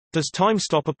Does time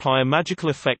stop apply a magical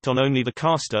effect on only the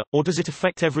caster, or does it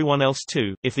affect everyone else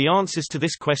too? If the answers to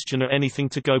this question are anything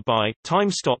to go by,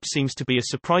 time stop seems to be a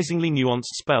surprisingly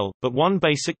nuanced spell, but one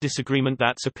basic disagreement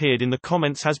that's appeared in the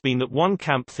comments has been that one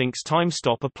camp thinks time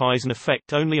stop applies an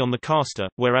effect only on the caster,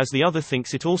 whereas the other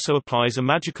thinks it also applies a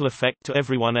magical effect to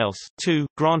everyone else. 2.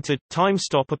 Granted, time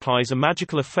stop applies a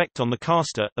magical effect on the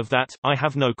caster, of that, I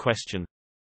have no question.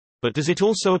 But does it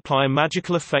also apply a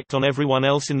magical effect on everyone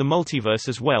else in the multiverse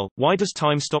as well? Why does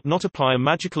time stop not apply a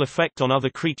magical effect on other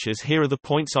creatures? Here are the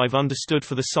points I've understood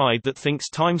for the side that thinks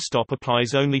time stop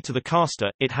applies only to the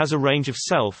caster. It has a range of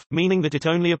self, meaning that it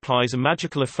only applies a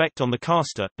magical effect on the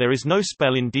caster. There is no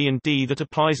spell in D&D that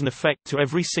applies an effect to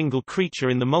every single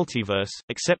creature in the multiverse,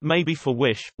 except maybe for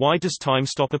Wish. Why does time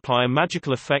stop apply a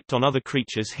magical effect on other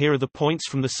creatures? Here are the points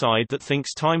from the side that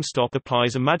thinks time stop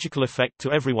applies a magical effect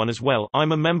to everyone as well.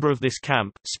 I'm a member of this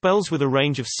camp. Spells with a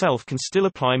range of self can still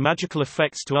apply magical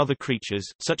effects to other creatures,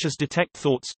 such as Detect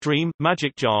Thoughts, Dream,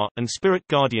 Magic Jar, and Spirit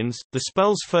Guardians. The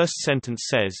spell's first sentence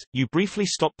says, "You briefly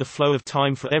stop the flow of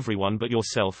time for everyone but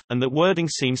yourself," and that wording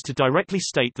seems to directly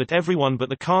state that everyone but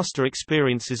the caster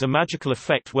experiences a magical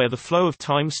effect where the flow of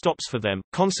time stops for them.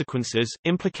 Consequences,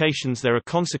 implications. There are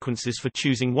consequences for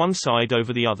choosing one side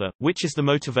over the other, which is the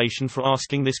motivation for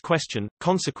asking this question.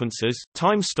 Consequences,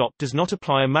 time stop does not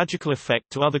apply a magical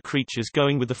effect to other creatures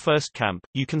going with the first camp.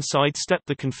 You can sidestep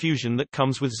the confusion that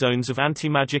comes with zones of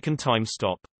anti-magic and time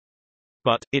stop.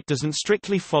 But, it doesn't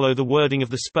strictly follow the wording of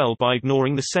the spell by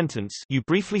ignoring the sentence, "You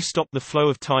briefly stop the flow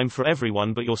of time for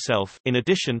everyone but yourself." In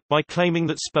addition, by claiming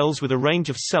that spells with a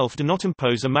range of self do not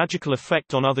impose a magical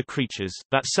effect on other creatures,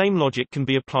 that same logic can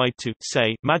be applied to,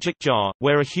 say, Magic Jar,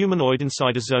 where a humanoid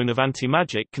inside a zone of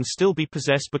anti-magic can still be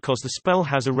possessed because the spell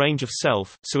has a range of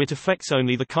self, so it affects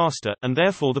only the caster, and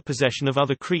therefore the possession of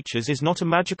other creatures is not a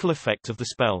magical effect of the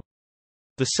spell.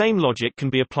 The same logic can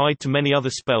be applied to many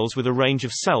other spells with a range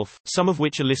of self, some of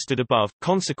which are listed above.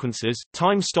 Consequences,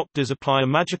 time stop does apply a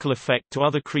magical effect to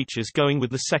other creatures going with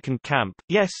the second camp.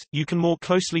 Yes, you can more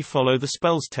closely follow the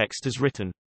spell's text as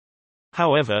written.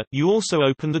 However, you also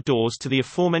open the doors to the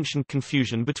aforementioned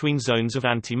confusion between zones of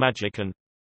anti-magic and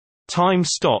time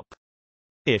stop.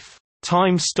 If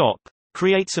time stop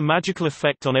creates a magical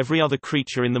effect on every other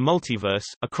creature in the multiverse,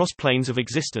 across planes of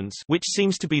existence, which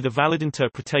seems to be the valid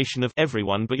interpretation of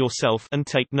everyone but yourself, and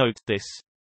take note, this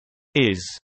is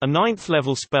a 9th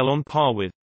level spell on par with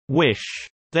Wish,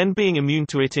 then being immune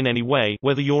to it in any way.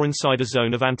 Whether you're inside a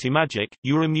zone of anti-magic,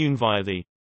 you're immune via the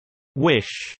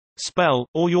Wish spell,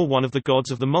 or you're one of the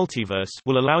gods of the multiverse,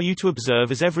 will allow you to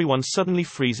observe as everyone suddenly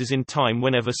freezes in time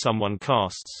whenever someone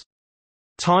casts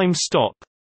time stop.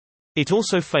 It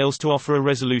also fails to offer a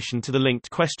resolution to the linked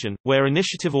question, where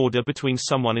initiative order between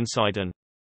someone inside an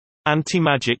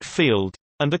anti-magic field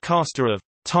and a caster of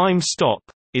time stop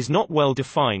is not well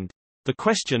defined. The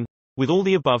question, with all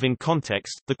the above in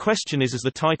context, the question is, as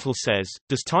the title says,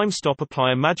 does time stop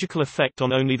apply a magical effect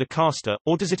on only the caster,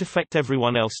 or does it affect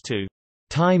everyone else too?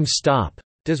 Time stop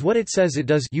does what it says it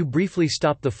does. You briefly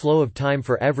stop the flow of time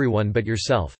for everyone but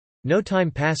yourself. No time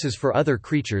passes for other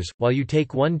creatures, while you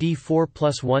take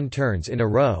 1d4+1 turns in a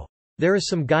row. There is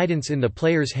some guidance in the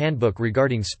player's handbook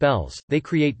regarding spells. They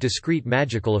create discrete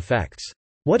magical effects.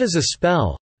 What is a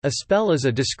spell? A spell is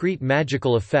a discrete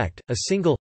magical effect, a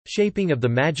single shaping of the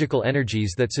magical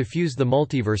energies that suffuse the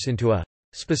multiverse into a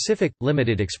specific,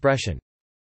 limited expression.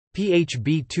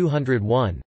 PHB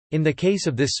 201. In the case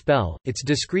of this spell, its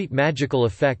discrete magical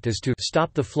effect is to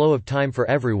stop the flow of time for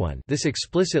everyone. This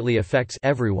explicitly affects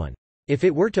everyone. If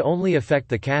it were to only affect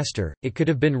the caster, it could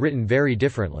have been written very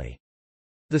differently.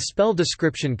 The spell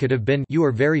description could have been, "You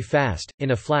are very fast,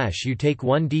 in a flash you take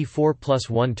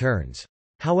 1d4+1 turns."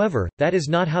 However, that is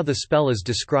not how the spell is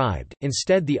described.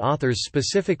 Instead, the authors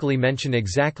specifically mention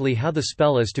exactly how the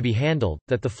spell is to be handled,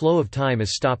 that the flow of time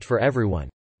is stopped for everyone.